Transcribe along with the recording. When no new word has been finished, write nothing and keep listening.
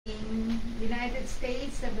United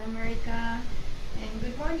States of America. And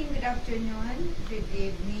good morning, good afternoon, good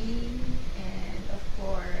evening, and of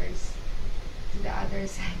course, to the other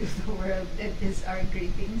side of the world, that is our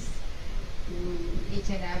greetings to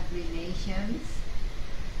each and every nations.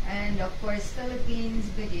 And of course, Philippines,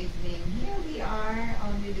 good evening. Here we are,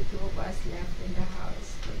 only the two of us left in the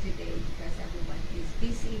house for today because everyone is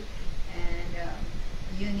busy and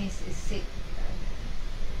Eunice is sick.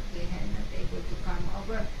 They had not able to come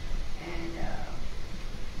over, and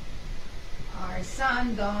our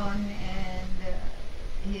son Don and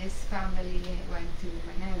his family went to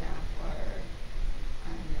Manila for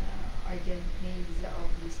an urgent needs of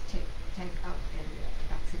this check-up and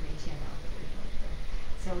vaccination of the daughter.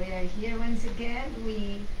 So we are here once again.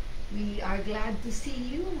 We are glad to see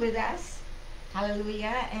you with us.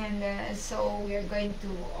 Hallelujah! And so we are going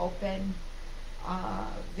to open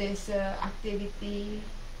this activity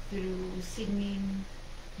through singing,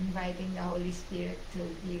 inviting the Holy Spirit to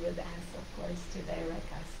be with us, of course, to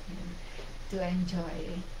direct us and to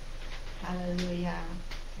enjoy, hallelujah,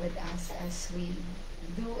 with us as we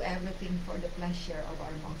do everything for the pleasure of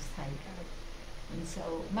our Most High God. And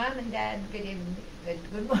so, Mom and Dad, good evening,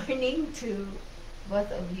 good morning to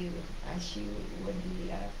both of you as you would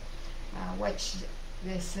watch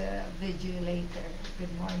this video later.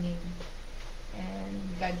 Good morning,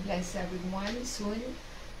 and God bless everyone. Soon,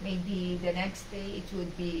 maybe the next day, it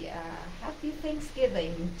would be Happy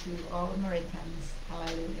Thanksgiving to all Americans.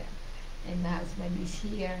 Hallelujah. And my husband is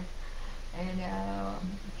here. And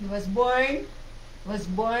he was born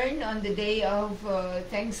on the day of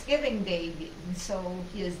Thanksgiving Day. And so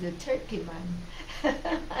he is the turkey man.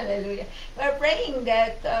 Hallelujah. We're praying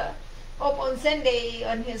that hope on Sunday,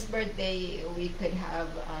 on his birthday, we could have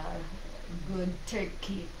a good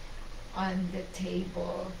turkey on the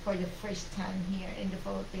table for the first time here in the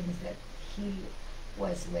Philippines, that he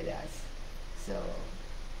was with us. So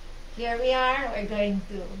here we are. We're going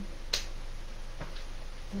to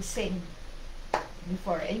sing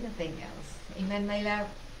before anything else. Amen, my love?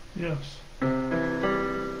 Yes. I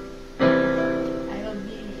will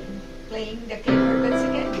be playing the keyboard once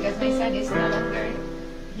again because my son is no longer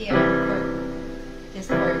here just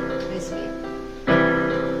for this week.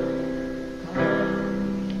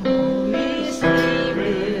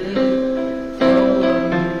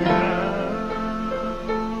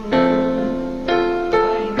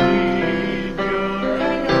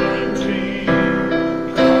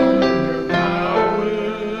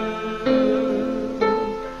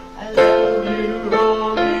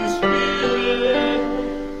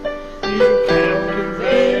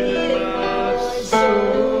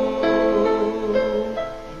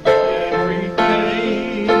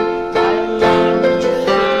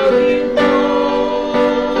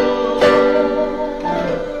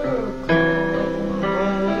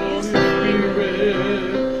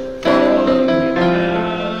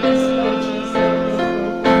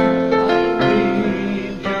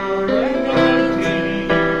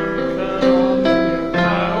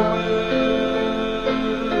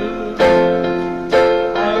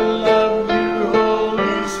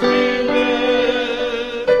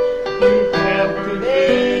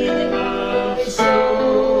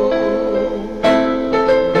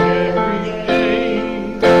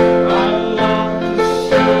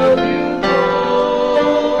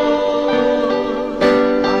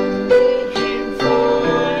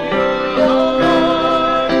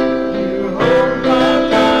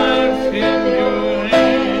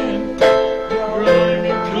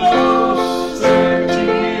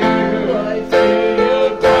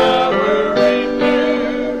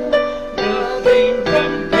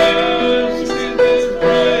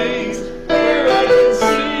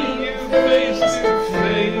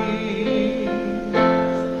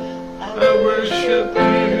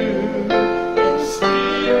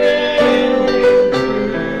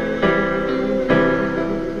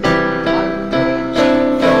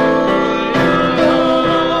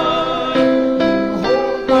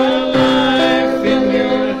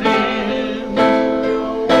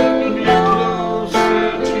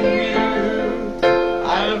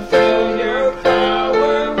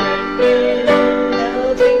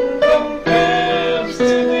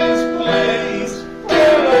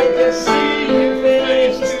 See you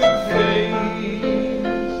face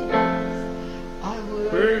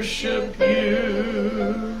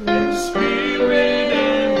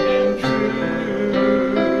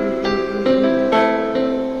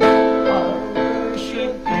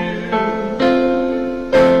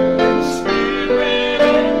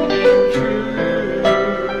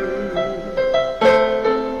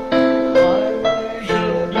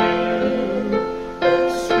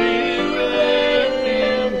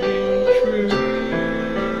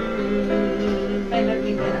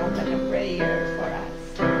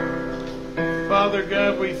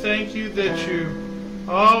God, we thank you that you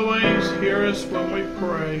always hear us when we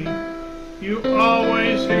pray. You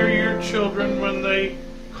always hear your children when they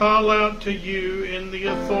call out to you in the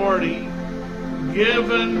authority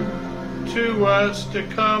given to us to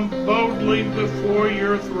come boldly before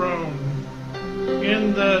your throne.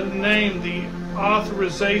 In the name, the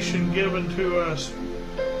authorization given to us,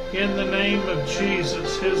 in the name of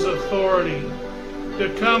Jesus, his authority,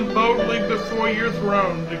 to come boldly before your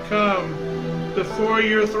throne, to come before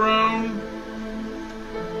your throne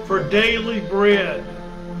for daily bread,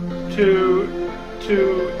 to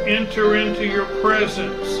enter into your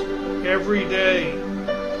presence every day.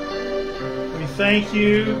 We thank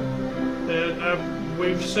you that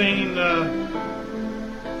we've seen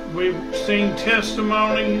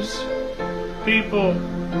testimonies, people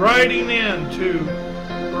writing in to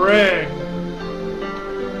brag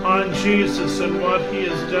on Jesus and what he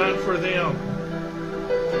has done for them.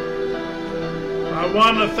 I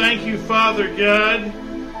want to thank you, Father God,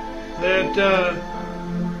 that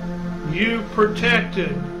you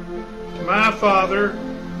protected my father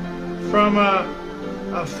from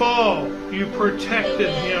a fall. You protected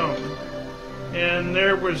him, and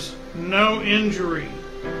there was no injury,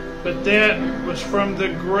 but that was from the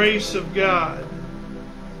grace of God.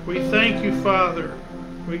 We thank you, Father.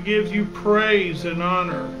 We give you praise and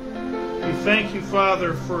honor. We thank you,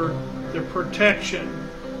 Father, for the protection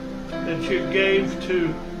that you gave to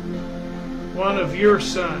one of your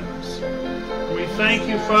sons. We thank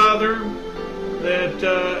you, Father, that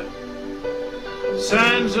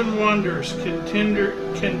signs and wonders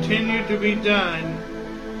continue to be done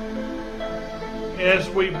as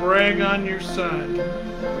we brag on your Son.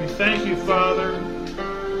 We thank you, Father.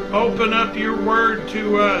 Open up your word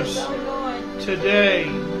to us today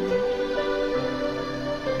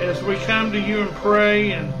as we come to you and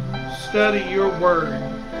pray and study your word.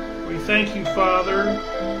 We thank you, Father.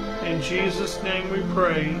 In Jesus' name we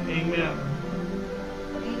pray. Amen.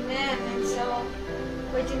 Amen. And so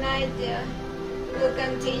for tonight, we'll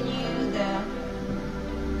continue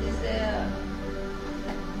this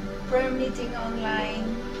prayer meeting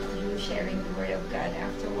online, you sharing the word of God.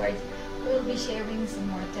 Afterwards, we'll be sharing some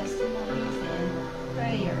more testimonies and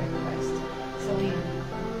prayer requests. So we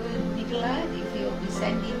would be glad if you'll be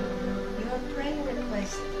sending your prayer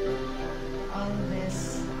request on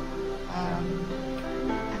this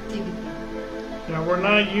activity. Now, we're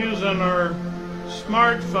not using our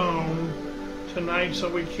smartphone tonight, so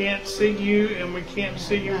we can't see you, and we can't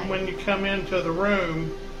see you when you come into the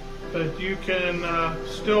room, but you can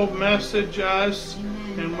still message us,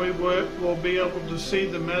 and we will be able to see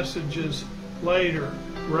the messages later,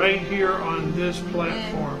 right here on this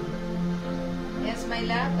platform. Yes, my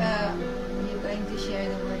love, are you going to share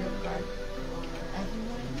the word of God?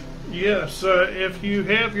 Yes, if you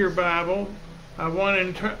have your Bible, I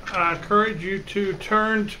want to encourage you to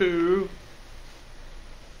turn to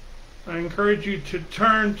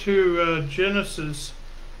Genesis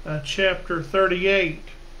chapter 38.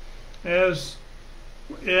 As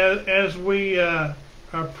we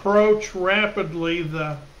approach rapidly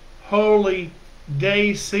the holy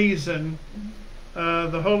day season,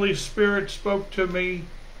 the Holy Spirit spoke to me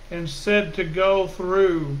and said to go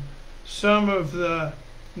through some of the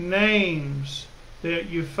names that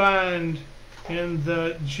you find in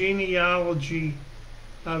the genealogy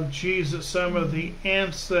of Jesus, some of the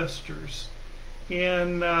ancestors.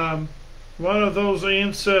 And one of those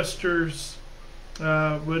ancestors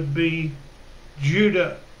would be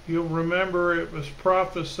Judah. You'll remember it was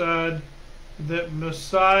prophesied that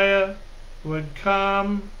Messiah would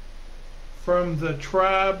come from the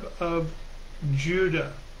tribe of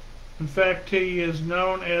Judah. In fact, he is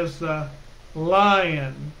known as the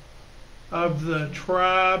Lion of the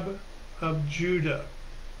tribe of Judah.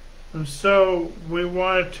 And so we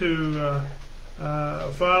want to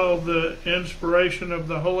follow the inspiration of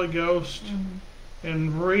the Holy Ghost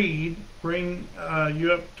and bring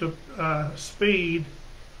you up to speed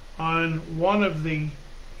on one of the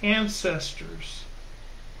ancestors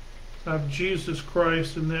of Jesus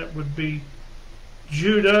Christ, and that would be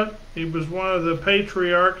Judah. He was one of the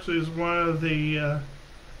patriarchs. He was one of the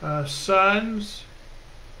sons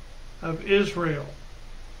of Israel.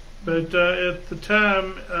 But at the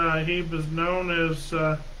time, he was known as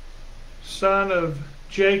son of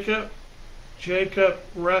Jacob. Jacob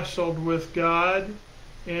wrestled with God,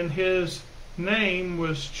 and his name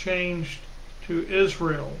was changed to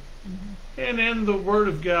Israel. And in the Word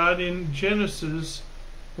of God, in Genesis,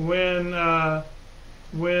 when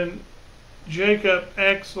Jacob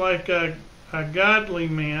acts like a godly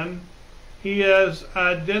man, he is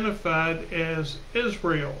identified as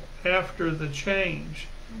Israel after the change.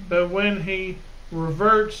 But when he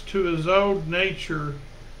reverts to his old nature,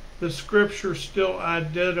 the scripture still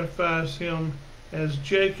identifies him as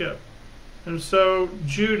Jacob. And so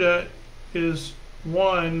Judah is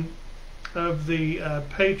one of the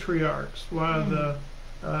patriarchs, one of the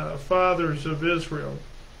fathers of Israel.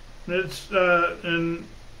 And it's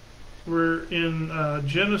we're in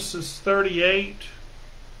Genesis 38.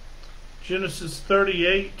 Genesis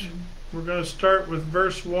 38. We're going to start with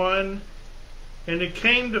verse 1. And it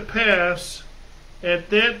came to pass at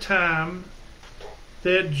that time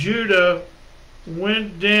that Judah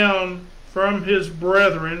went down from his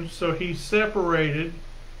brethren, so he separated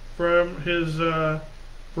from his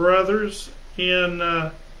brothers,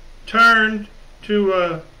 and turned to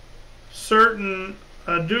a certain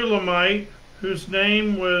Adulamite whose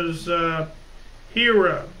name was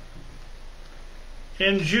Hira.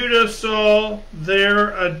 And Judah saw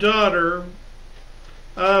there a daughter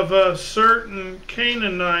of a certain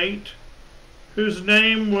Canaanite whose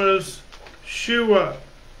name was Shua.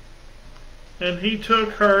 And he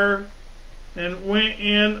took her and went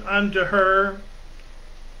in unto her,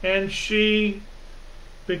 and she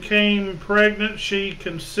became pregnant. She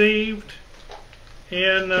conceived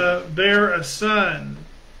and bare a son.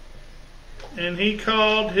 And he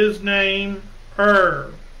called his name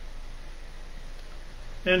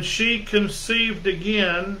And she conceived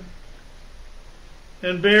again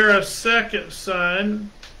and bare a second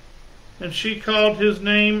son, and she called his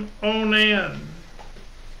name Onan.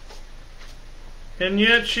 And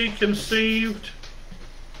yet she conceived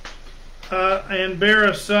and bare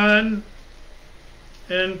a son,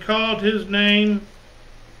 and called his name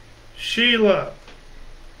Shelah.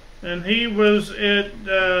 And he was at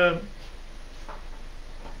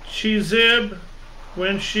Chezib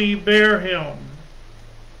when she bare him.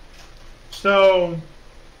 So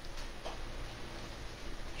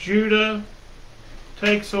Judah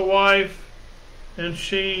takes a wife, and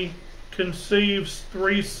she conceives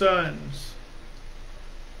 3 sons.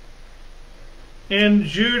 And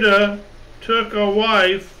Judah took a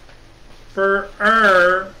wife for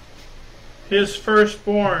his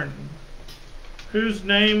firstborn, whose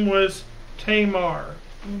name was Tamar.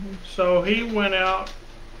 So he went out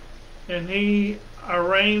and he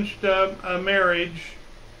arranged a marriage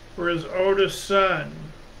for his oldest son.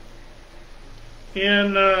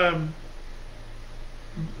 In the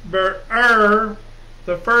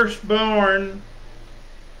firstborn,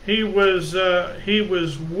 he was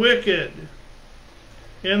wicked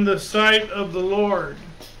in the sight of the Lord.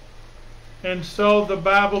 And so the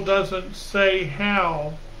Bible doesn't say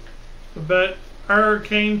how, but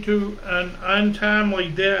came to an untimely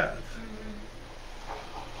death,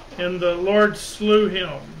 and the Lord slew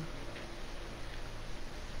him.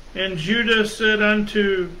 And Judah said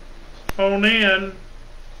unto Onan,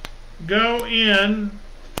 Go in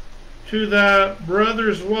to thy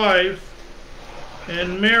brother's wife,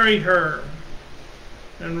 and marry her,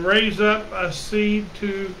 and raise up a seed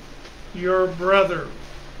to your brother.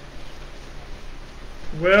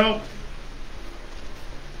 Well,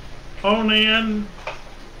 Onan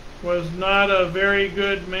was not a very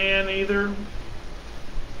good man either,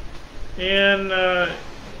 and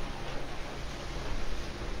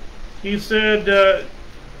he said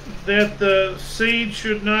that the seed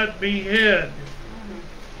should not be his,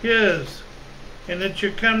 and it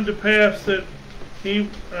should come to pass that he,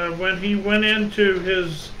 when he went into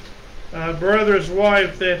his brother's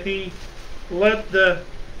wife, that he let the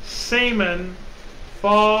semen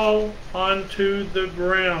fall onto the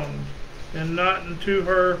ground and not into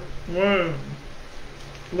her womb,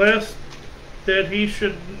 lest that he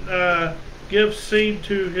should give seed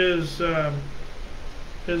to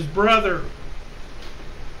his brother.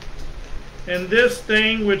 And this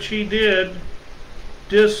thing which he did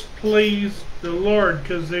displeased the Lord,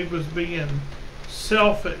 because he was being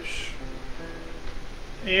selfish.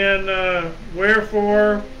 And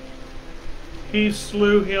wherefore he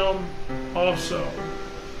slew him also.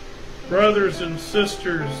 Brothers and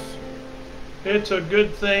sisters, it's a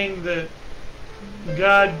good thing that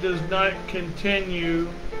God does not continue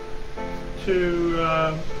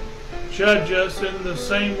to judge us in the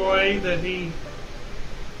same way that he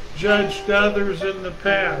judged others in the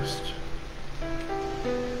past.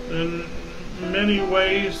 In many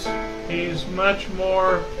ways, he's much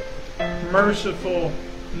more merciful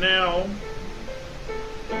now.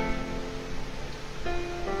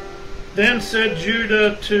 Then said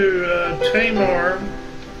Judah to Tamar,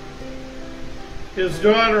 his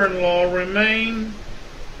daughter-in-law, Remain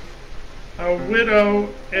a widow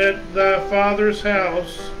at thy father's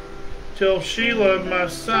house, till Shelah my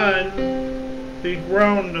son be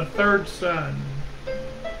grown a 3rd son.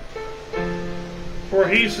 For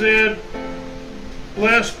he said,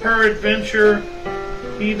 lest peradventure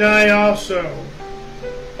he die also,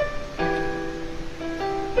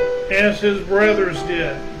 as his brothers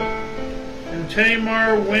did. And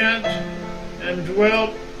Tamar went and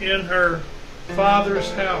dwelt in her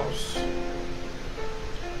father's house.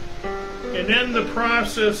 And in the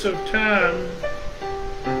process of time,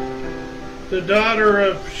 the daughter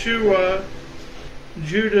of Shua,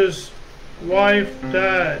 Judah's wife,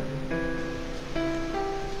 died.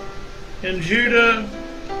 And Judah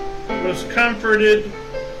was comforted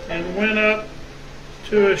and went up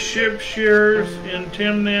to a ship shearers in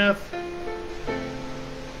Timnath,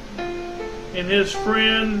 and his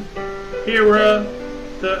friend Hira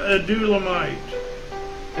the Adulamite.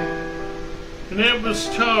 And it was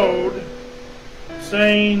told,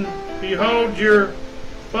 saying, Behold, your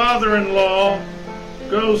father-in-law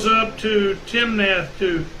goes up to Timnath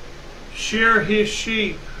to shear his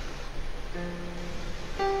sheep.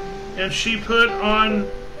 And she put on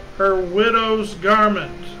her widow's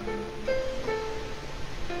garment.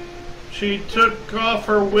 She took off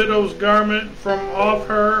her widow's garment from off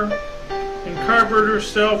her and covered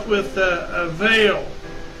herself with a veil,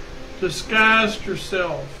 disguised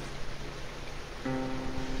herself,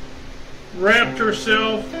 wrapped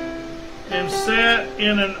herself, and sat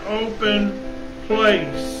in an open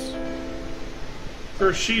place.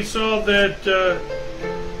 For she saw that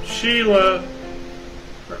Shelah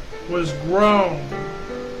was grown,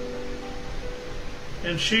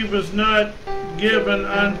 and she was not given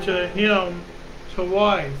unto him to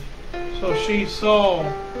wife. So she saw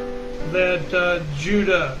that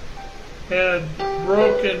Judah had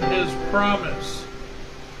broken his promise.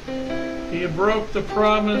 He broke the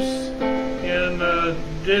promise and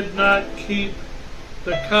did not keep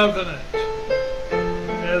the covenant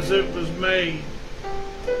as it was made.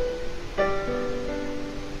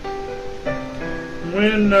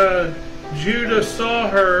 When Judah saw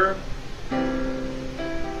her,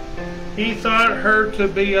 he thought her to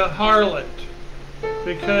be a harlot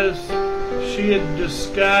because she had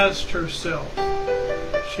disguised herself.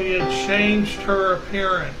 She had changed her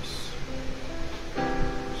appearance.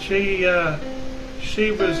 She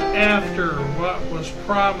was after what was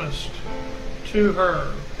promised to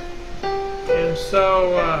her. And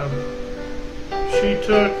so she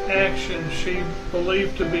took action she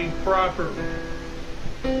believed to be proper.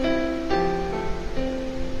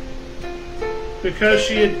 Because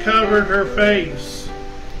she had covered her face.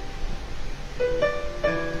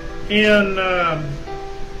 And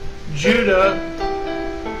Judah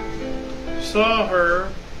saw her,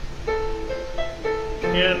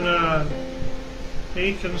 and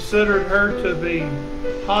he considered her to be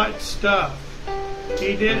hot stuff.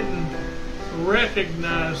 He didn't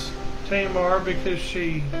recognize Tamar because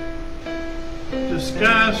she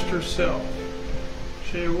disguised herself.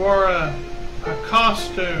 She wore a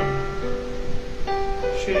costume.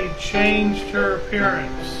 She changed her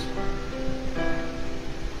appearance.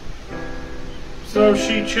 So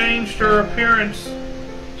she changed her appearance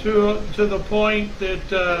to the point that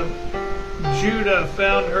Judah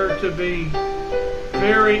found her to be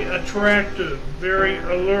very attractive, very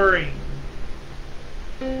alluring.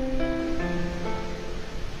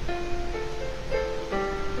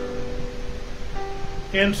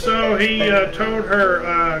 And so he told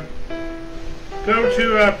her, go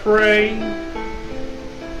to, I pray,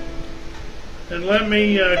 and let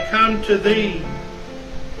me come to thee.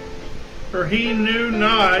 For he knew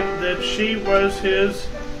not that she was his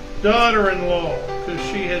daughter-in-law, because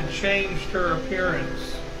she had changed her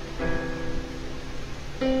appearance.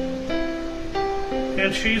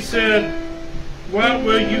 And she said, what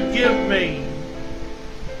will you give me,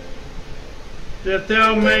 that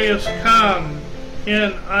thou mayest come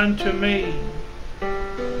in unto me?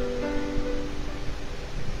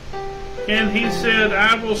 And he said,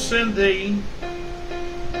 I will send thee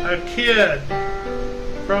a kid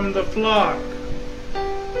from the flock.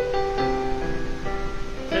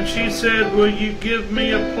 And she said, will you give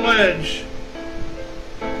me a pledge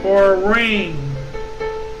or a ring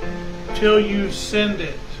till you send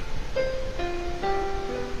it?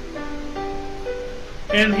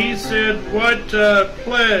 And he said, what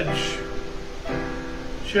pledge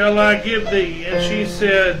shall I give thee? And she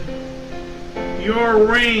said, your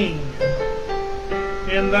ring,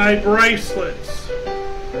 and thy bracelets,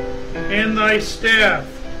 and thy staff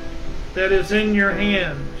that is in your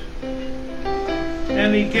hand.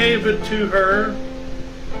 And he gave it to her,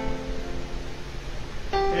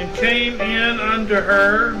 and came in unto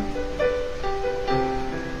her.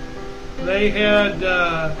 They had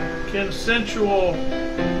consensual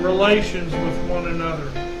relations with one another.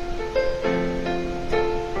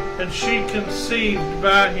 And she conceived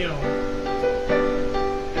by him.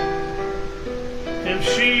 And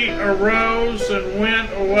she arose and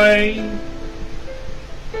went away,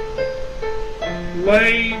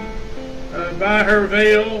 laid by her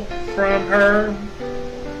veil from her,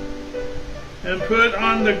 and put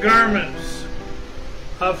on the garments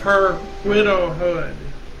of her widowhood.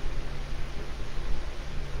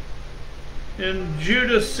 And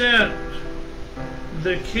Judah sent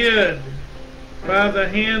the kid by the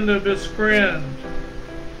hand of his friend,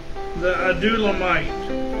 the Adulamite,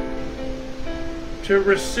 to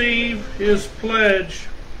receive his pledge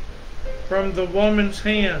from the woman's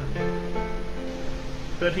hand,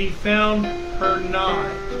 but he found her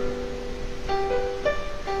not.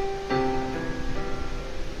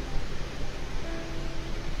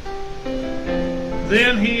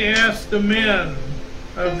 Then he asked the men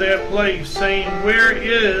of that place, saying, Where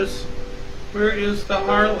is the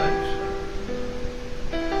harlot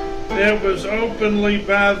that was openly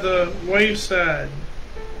by the wayside?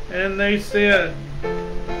 And they said,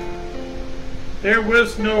 There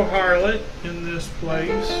was no harlot in this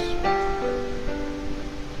place.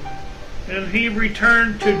 And he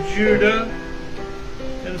returned to Judah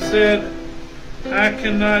and said, I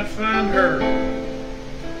cannot find her.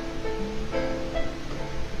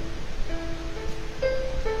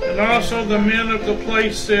 And also the men of the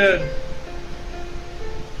place said,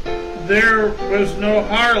 There was no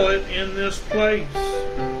harlot in this place.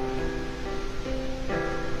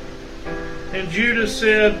 And Judah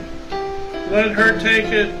said, Let her take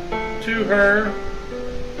it to her,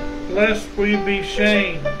 lest we be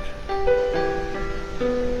shamed.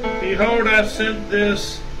 Behold, I sent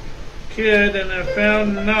this kid, and I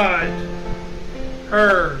found not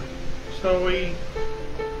her. So he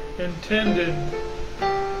intended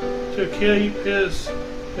to keep his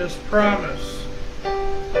promise.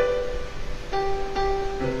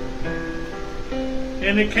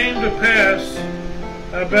 And it came to pass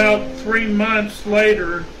about 3 months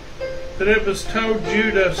later that it was told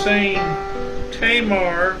Judah, saying,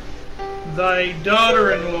 Tamar, thy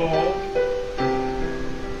daughter-in-law,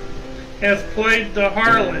 hath played the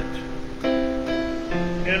harlot,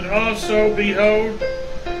 and also, behold,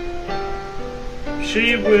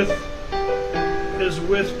 she is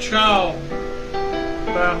with child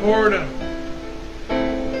by whoredom.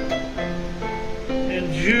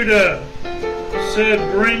 And Judah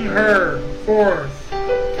said, Bring her forth,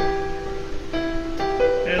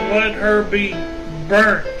 and let her be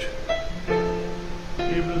burnt.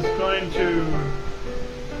 He was going to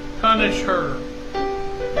punish her.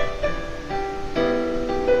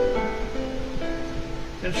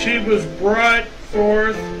 And she was brought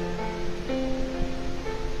forth.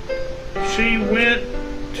 She went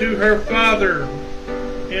to her father-in-law,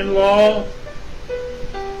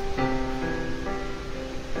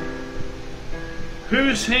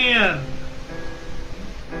 whose hand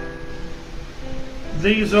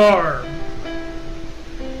these are.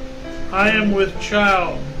 I am with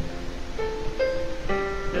child.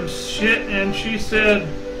 And she said,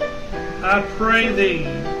 I pray thee,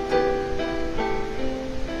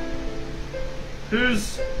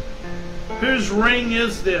 whose ring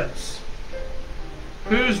is this?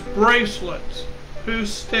 Whose bracelets?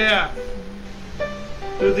 Whose staff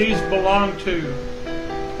do these belong to?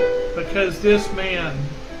 Because this man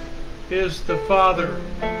is the father.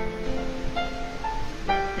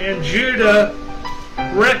 And Judah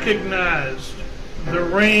recognized the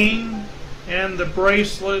ring and the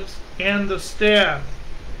bracelets and the staff.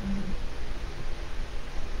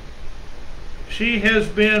 She has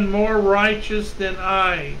been more righteous than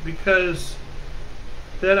I, because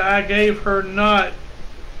that I gave her not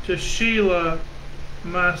to Shelah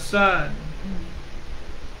my son.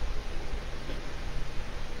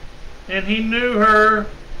 And he knew her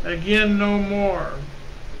again no more.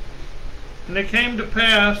 And it came to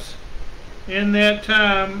pass in that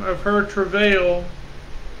time of her travail,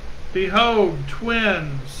 behold,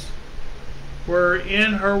 twins were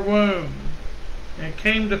in her womb. And it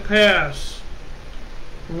came to pass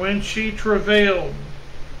when she travailed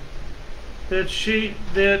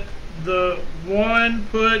that the one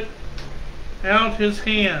put out his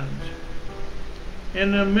hand,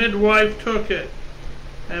 and the midwife took it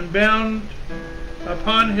and bound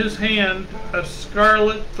upon his hand a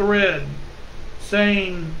scarlet thread,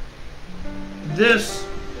 saying, This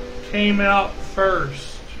came out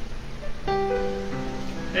first.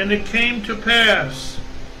 And it came to pass,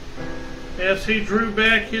 as he drew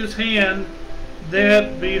back his hand,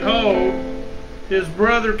 that, behold, his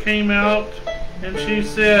brother came out, and she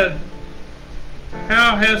said,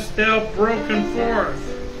 How hast thou broken forth?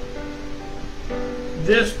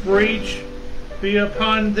 This breach be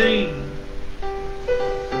upon thee.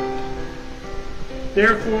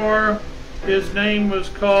 Therefore his name was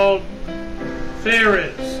called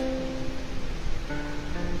Phares.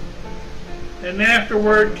 And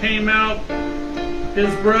afterward came out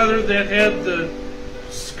his brother that had the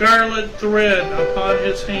scarlet thread upon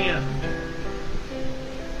his hand.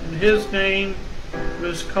 And his name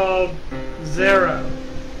was called Zerah.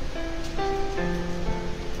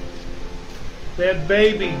 That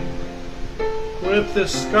baby with the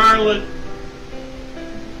scarlet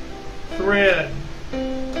thread,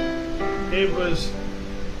 it was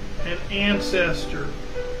an ancestor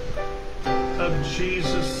of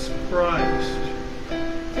Jesus Christ.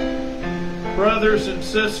 Brothers and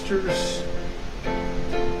sisters,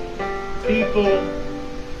 people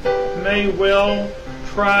may well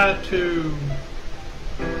try to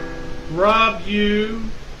rob you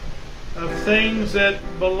of things that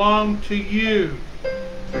belong to you.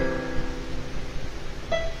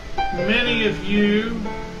 Many of you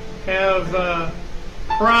have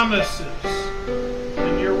promises,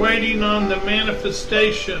 and you're waiting on the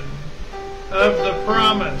manifestation of the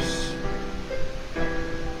promise.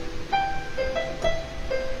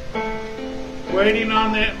 Waiting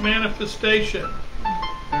on that manifestation.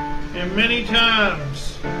 And many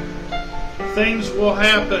times things will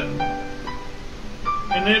happen,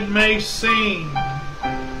 and it may seem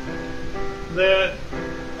that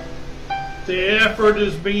the effort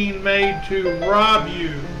is being made to rob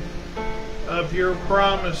you of your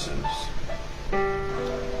promises.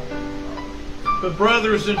 But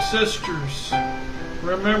brothers and sisters,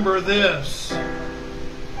 remember this.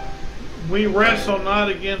 We wrestle not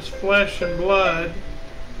against flesh and blood,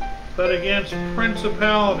 but against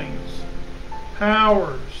principalities,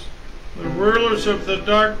 powers, the rulers of the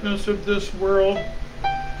darkness of this world,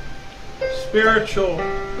 spiritual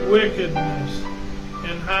wickedness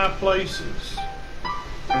in high places.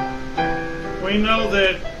 We know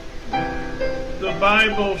that the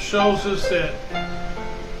Bible shows us that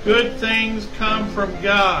good things come from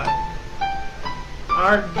God.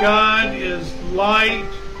 Our God is light,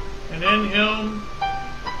 and in Him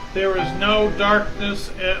there is no darkness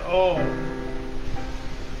at all.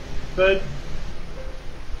 But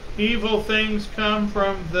evil things come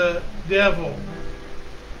from the devil.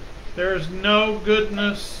 There is no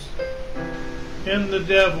goodness in the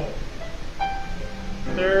devil.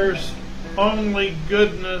 There's only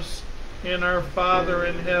goodness in our Father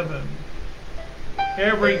in heaven.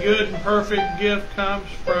 Every good and perfect gift comes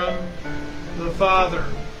from the Father.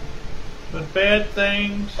 But bad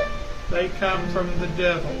things, they come from the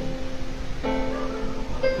devil.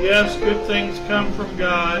 Yes, good things come from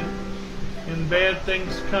God, and bad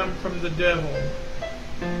things come from the devil.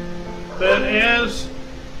 But as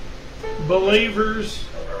believers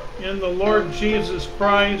in the Lord Jesus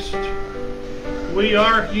Christ, we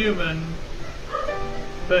are human,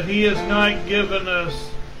 but He has not given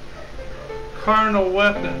us carnal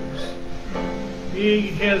weapons. He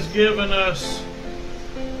has given us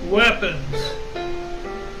weapons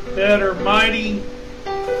that are mighty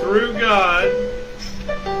through God,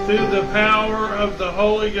 through the power of the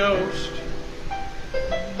Holy Ghost,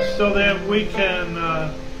 so that we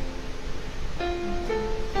can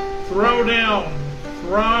throw down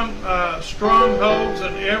strongholds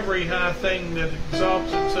and every high thing that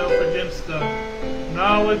exalts itself against the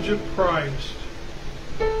knowledge of Christ,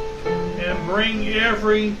 and bring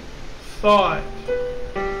every thought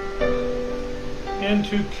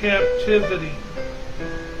into captivity.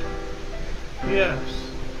 Yes,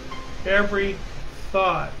 every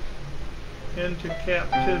thought into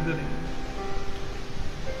captivity.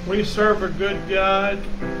 We serve a good God,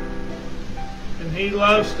 and He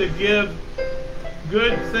loves to give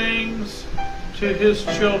good things to His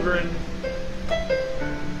children.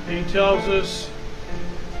 He tells us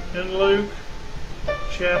in Luke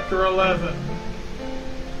chapter 11,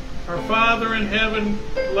 our Father in heaven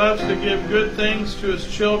loves to give good things to His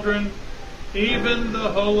children, even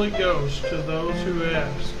the Holy Ghost to those who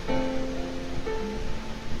ask.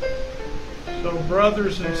 So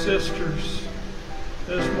brothers and sisters,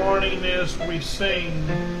 this morning as we sing,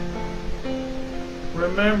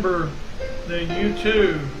 remember that you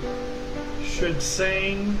too should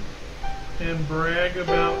sing and brag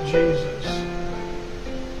about Jesus.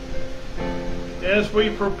 As we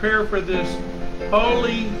prepare for this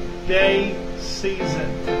holy day season,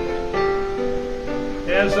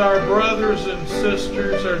 as our brothers and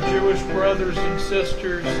sisters, our Jewish brothers and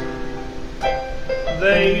sisters,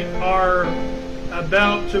 they are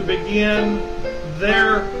about to begin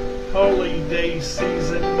their holy day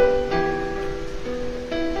season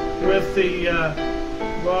with the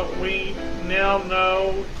what we now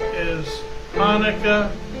know as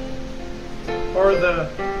Hanukkah, or the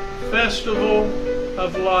festival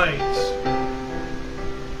of Lights.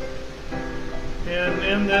 And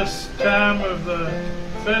in this time of the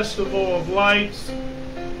Festival of Lights,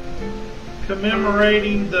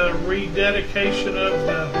 commemorating the rededication of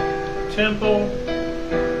the temple,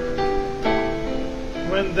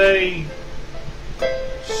 when they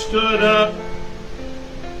stood up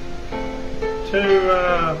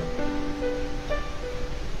to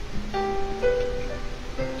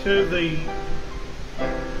the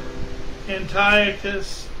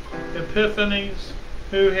Antiochus Epiphanes,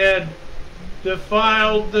 who had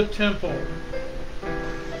defiled the temple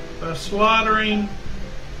by slaughtering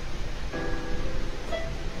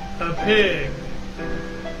a pig.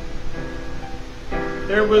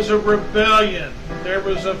 There was a rebellion. There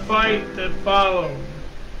was a fight that followed.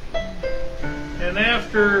 And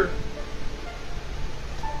after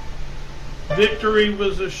victory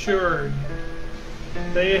was assured,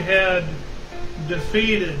 they had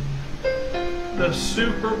defeated the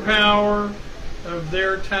superpower of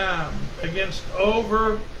their time against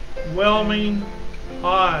overwhelming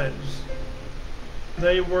odds.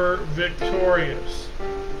 They were victorious.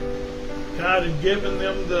 God had given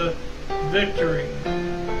them the victory.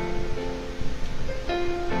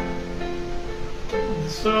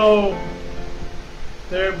 So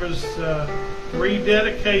there was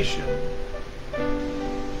rededication.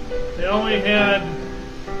 They only had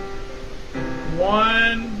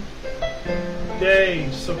 1 day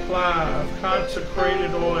supply of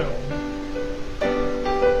consecrated oil.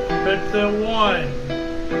 But the one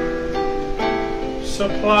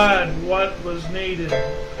supplied what was needed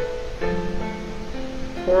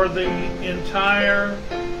for the entire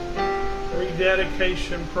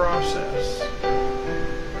rededication process.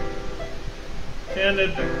 And I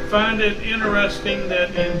find it interesting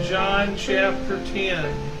that in John chapter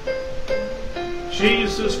 10,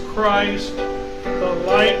 Jesus Christ, the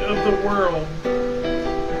light of the world,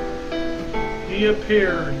 he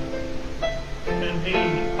appeared, and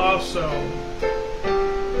he also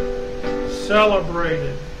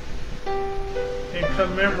celebrated and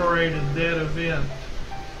commemorated that event.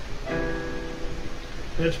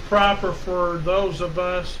 It's proper for those of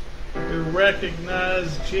us who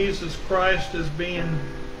recognize Jesus Christ as being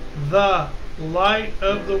the light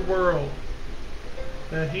of the world,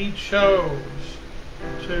 that he chose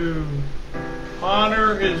to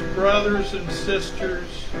honor his brothers and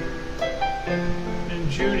sisters in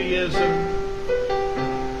Judaism,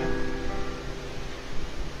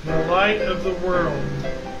 the light of the world,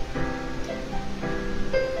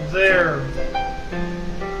 there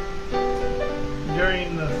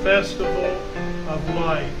during the Festival of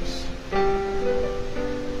Lights.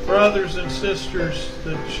 Brothers and sisters,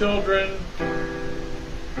 the children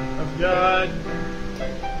of God,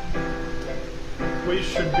 we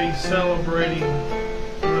should be celebrating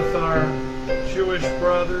with our Jewish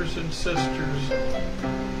brothers and sisters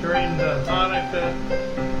during the Hanukkah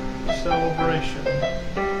celebration.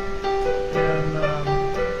 And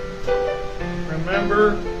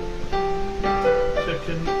remember to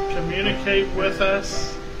communicate with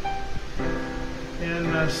us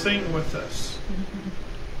and sing with us.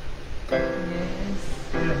 Yes.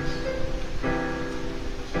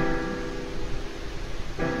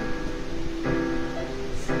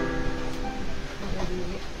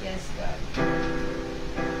 Yes, God.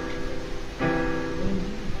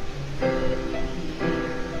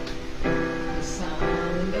 The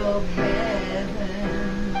sound of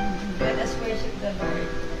heaven. Let us worship the Lord.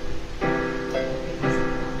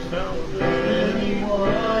 Sound of Many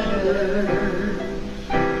waters.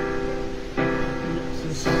 It's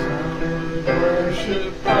the sound of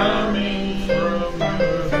worship coming from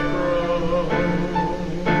the throne.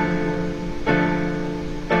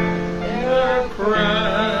 There are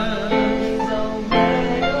cries of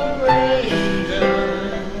adoration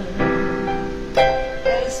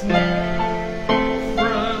as men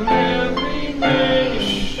from every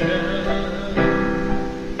nation.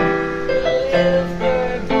 lift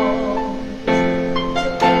their voice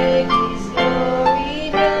to make his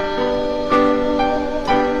glory known.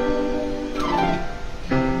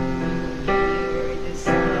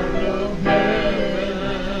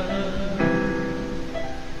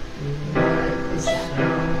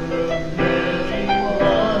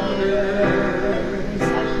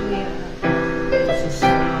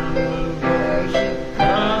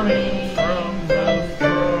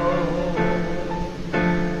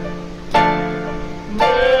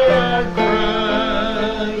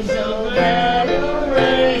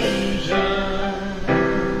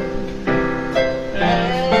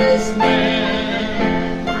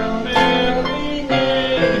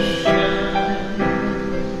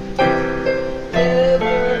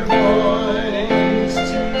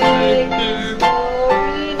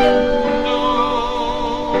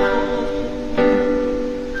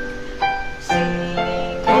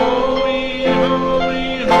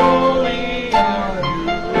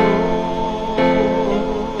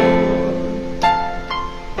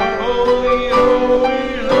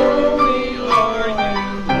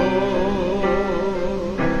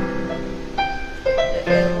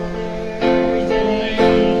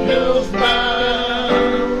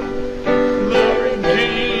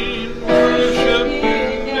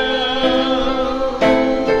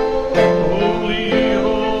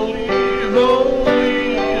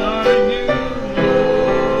 holy are you,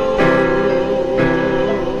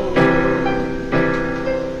 Lord.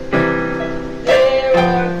 There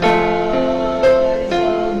are cries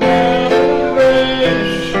of Adoration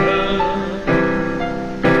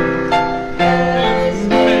as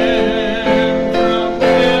men from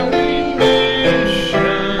every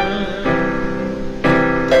nation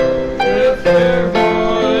lift their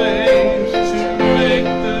voice to make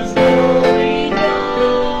the glory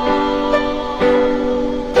known.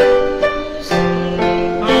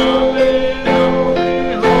 Holy,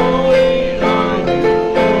 holy, holy are you,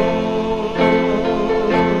 Lord.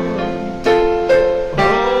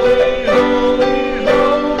 Holy, holy,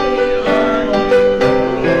 holy are you,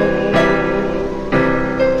 Lord.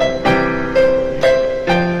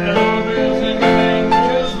 Elders and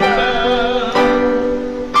angels bow.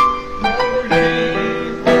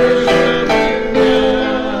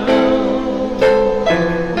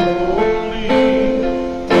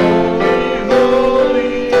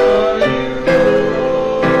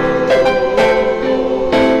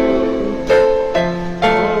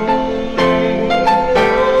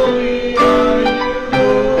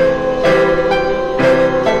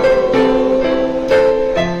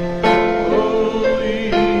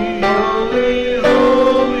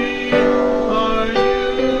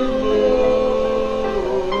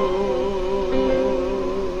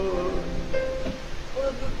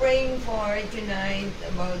 We'll be praying for tonight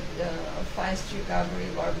about the fast recovery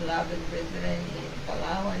of our beloved brethren in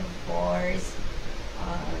Palawan, of course.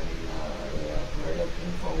 We're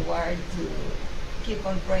looking forward to keep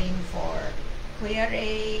on praying for Kuya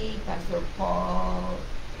Ray, Pastor Paul,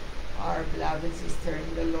 our beloved sister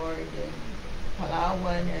in the Lord in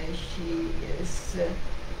Palawan, as she is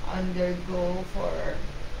undergo for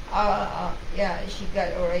she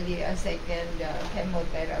got already a second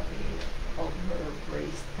chemotherapy of her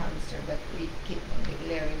breast cancer, but we keep on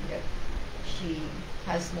declaring that she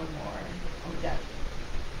has no more of that.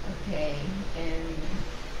 Okay, and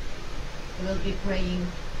we'll be praying,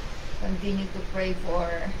 continue to pray for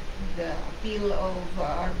the appeal of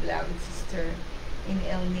our beloved sister in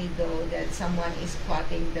El Nido, that someone is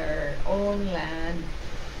squatting their own land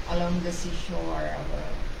along the seashore,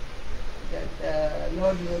 that the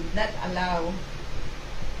Lord would not allow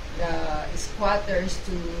the squatters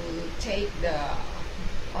to take the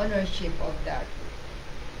ownership of that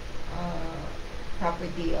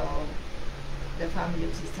property of the family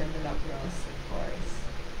of Sister Milagros, of course.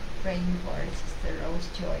 Praying for Sister Rose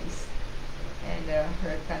Joyce and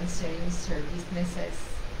her concerns, her businesses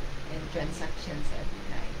and transactions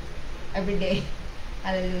every day.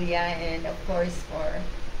 Hallelujah. And of course for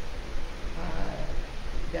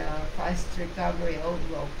the fast recovery of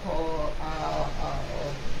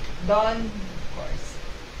Don, of course.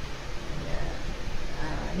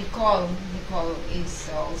 And, Nicole is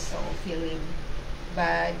also feeling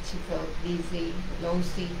bad. She felt dizzy,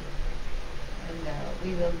 lousy, and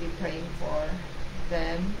we will be praying for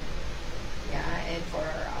them. And for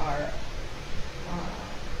our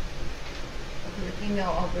Filipino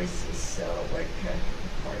overseas worker,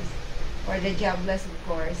 of course. For the jobless, of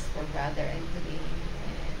course, for Brother Anthony,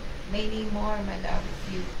 and many more, my love,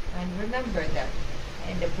 if you and remember that.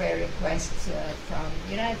 And the prayer requests from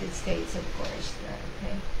United States, of course.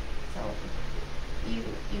 Okay, so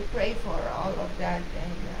you pray for all of that,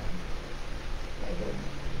 and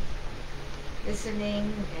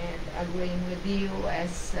listening and agreeing with you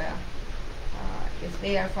as if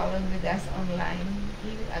they are following with us online,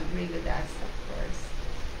 you agree with us, of course.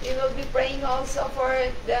 We will be praying also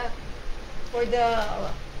for the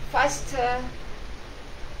fast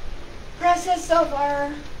process of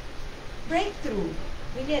our breakthrough.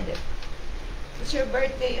 We need it. It's your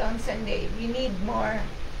birthday on Sunday. We need more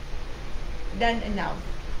than enough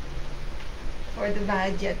for the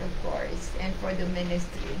budget, of course, and for the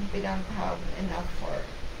ministry. We don't have enough for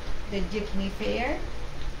the jeepney fare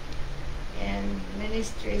and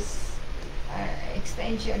ministries.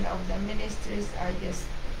 Extension of the ministries are just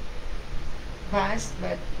vast,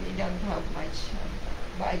 but we don't have much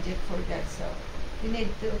budget for that. So we need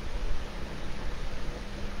to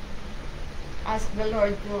ask the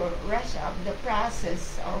Lord to rush up the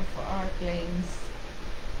process of our claims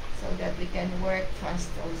so that we can work fast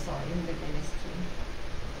also in the ministry.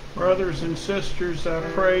 Brothers and sisters, I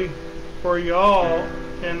pray for you all,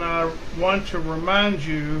 and I want to remind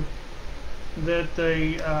you that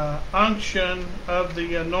the unction of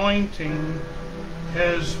the anointing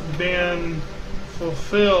has been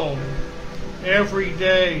fulfilled every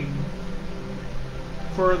day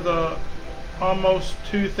for the almost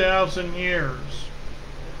 2,000 years.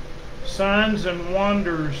 Signs and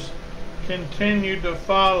wonders continue to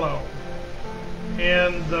follow.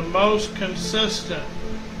 and the most consistent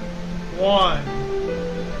one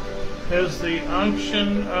is the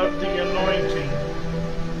unction of the anointing.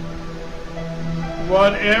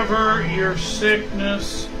 Whatever your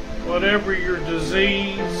sickness, whatever your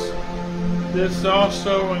disease, this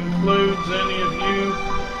also includes any of you,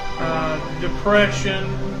 depression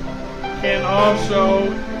can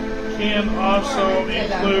also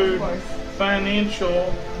include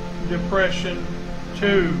financial depression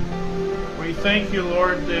too. We thank you,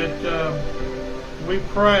 Lord, that we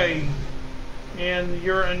pray and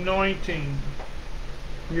your anointing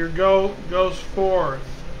goes forth.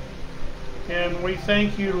 And we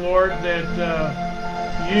thank you, Lord, that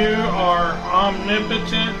you are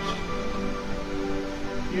omnipotent,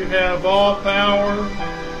 you have all power,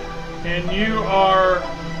 and you are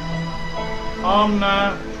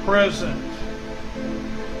omnipresent.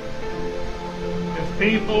 If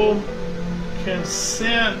people can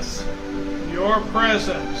sense your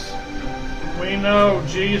presence, we know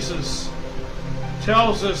Jesus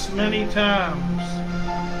tells us many times,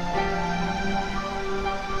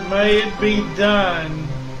 may it be done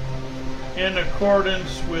in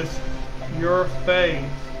accordance with your faith.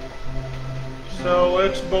 So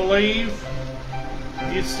let's believe.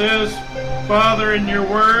 He says, Father, in your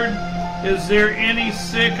word, is there any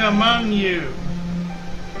sick among you?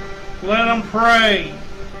 Let them pray.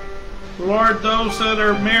 Lord, those that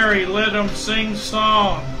are merry, let them sing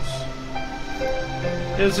songs.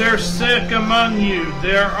 Is there sick among you?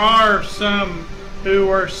 There are some who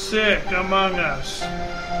are sick among us.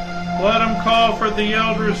 Let them call for the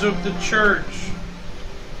elders of the church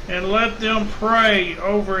and let them pray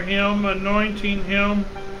over him, anointing him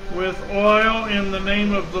with oil in the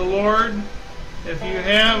name of the Lord. If you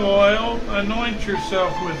have oil, anoint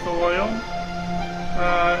yourself with oil.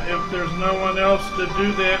 If there's no one else to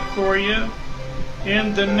do that for you,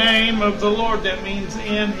 in the name of the Lord, that means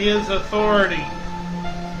in his authority.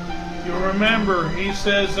 You remember, he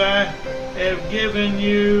says, I have given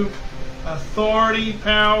you authority,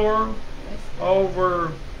 power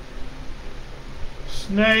over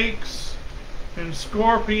snakes and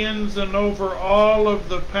scorpions and over all of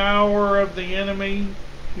the power of the enemy.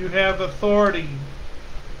 You have authority.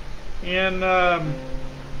 And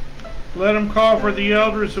let him call for the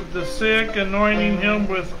elders of the sick, anointing him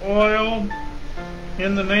with oil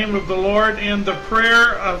in the name of the Lord. And the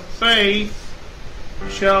prayer of faith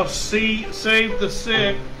shall save the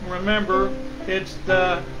sick. Remember, it's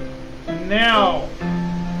the now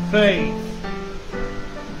faith.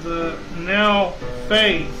 The now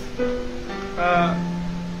faith.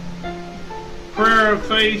 Prayer of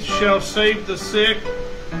faith shall save the sick,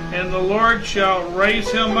 and the Lord shall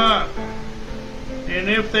raise him up. And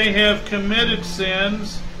if they have committed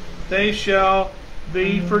sins, they shall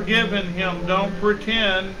be forgiven him. Don't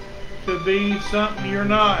pretend to be something you're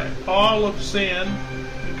not. All have sinned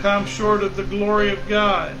and come short of the glory of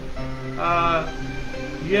God.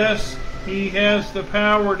 Yes, he has the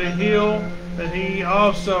power to heal, but he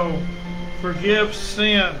also forgives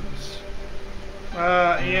sins.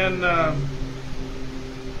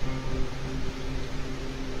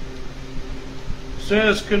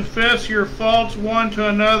 Says, confess your faults one to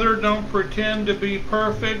another. Don't pretend to be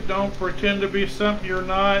perfect. Don't pretend to be something you're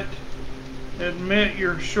not. Admit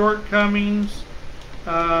your shortcomings.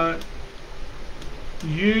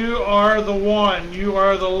 You are the one. You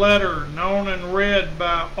are the letter known and read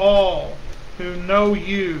by all who know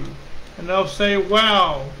you. And they'll say,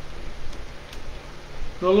 wow,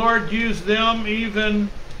 the Lord used them even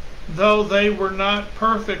though they were not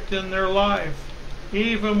perfect in their life.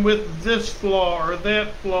 Even with this flaw or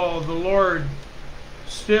that flaw, the Lord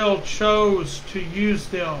still chose to use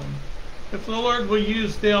them. If the Lord will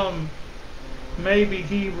use them, maybe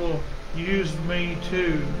he will use me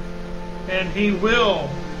too. And he will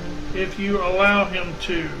if you allow him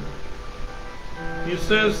to. He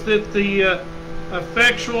says that the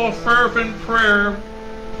effectual fervent prayer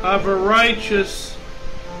of a righteous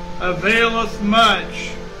availeth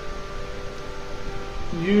much.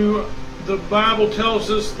 The Bible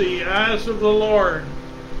tells us the eyes of the Lord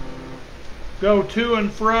go to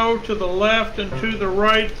and fro, to the left and to the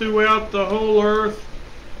right throughout the whole earth.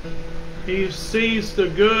 He sees the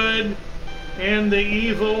good and the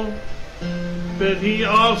evil, but he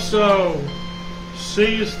also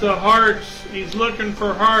sees the hearts. He's looking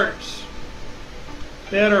for hearts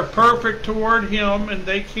that are perfect toward him, and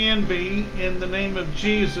they can be in the name of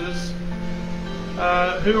Jesus,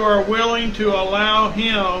 who are willing to allow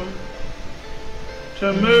him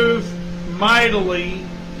to move mightily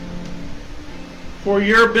for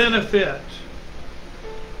your benefit.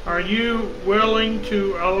 Are you willing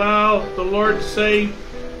to allow the Lord to say,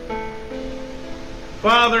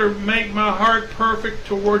 Father, make my heart perfect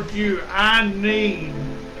toward you. I need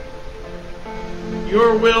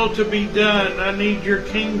your will to be done. I need your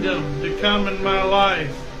kingdom to come in my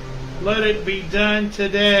life. Let it be done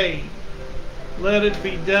today. Let it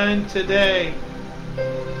be done today.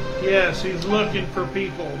 Yes, he's looking for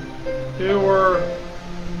people who are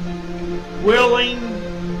willing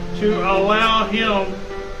to allow him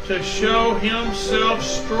to show himself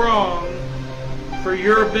strong for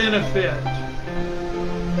your benefit.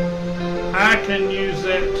 I can use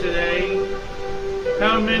that today.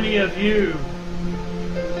 How many of you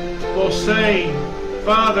will say,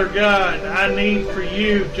 Father God, I need for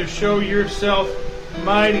you to show yourself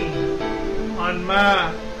mighty on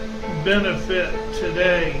my benefit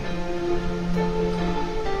today?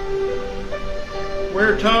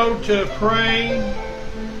 We're told to pray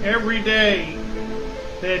every day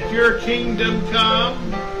that your kingdom come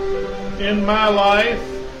in my life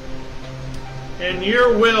and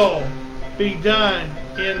your will be done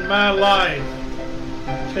in my life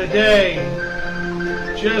today,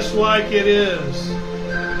 just like it is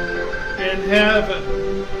in heaven.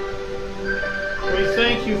 We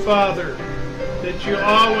thank you, Father, that you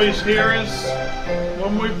always hear us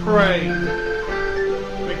when we pray.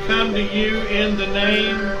 We come to you in the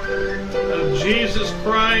name of Jesus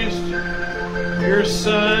Christ, your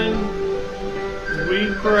Son. We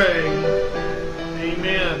pray.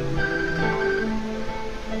 Amen.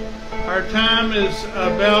 Our time is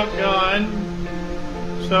about gone,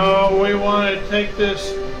 so we want to take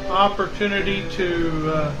this opportunity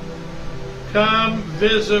to come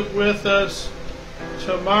visit with us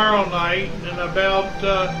tomorrow night in about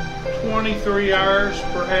 23 hours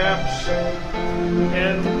perhaps.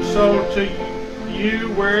 And so to you,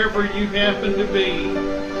 wherever you happen to be,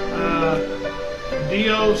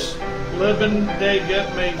 Dios Liben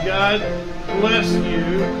Dega, may God bless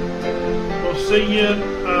you. We'll see you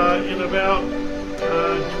in about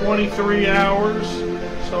 23 hours.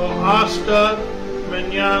 So hasta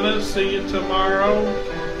mañana, see you tomorrow.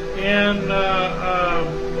 And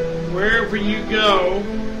wherever you go,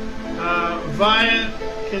 vaya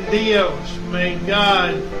con Dios, may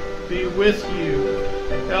God be with you.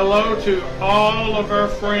 Hello to all of our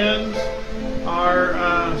friends. Our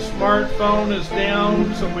smartphone is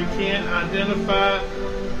down, so we can't identify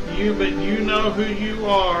you, but you know who you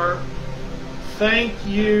are. Thank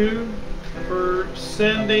you for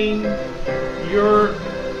sending your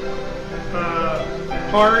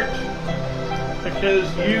part, because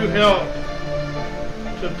you help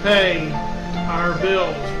to pay our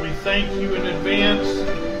bills. We thank you in advance,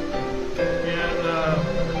 and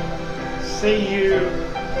see you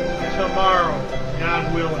tomorrow,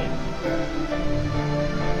 God willing.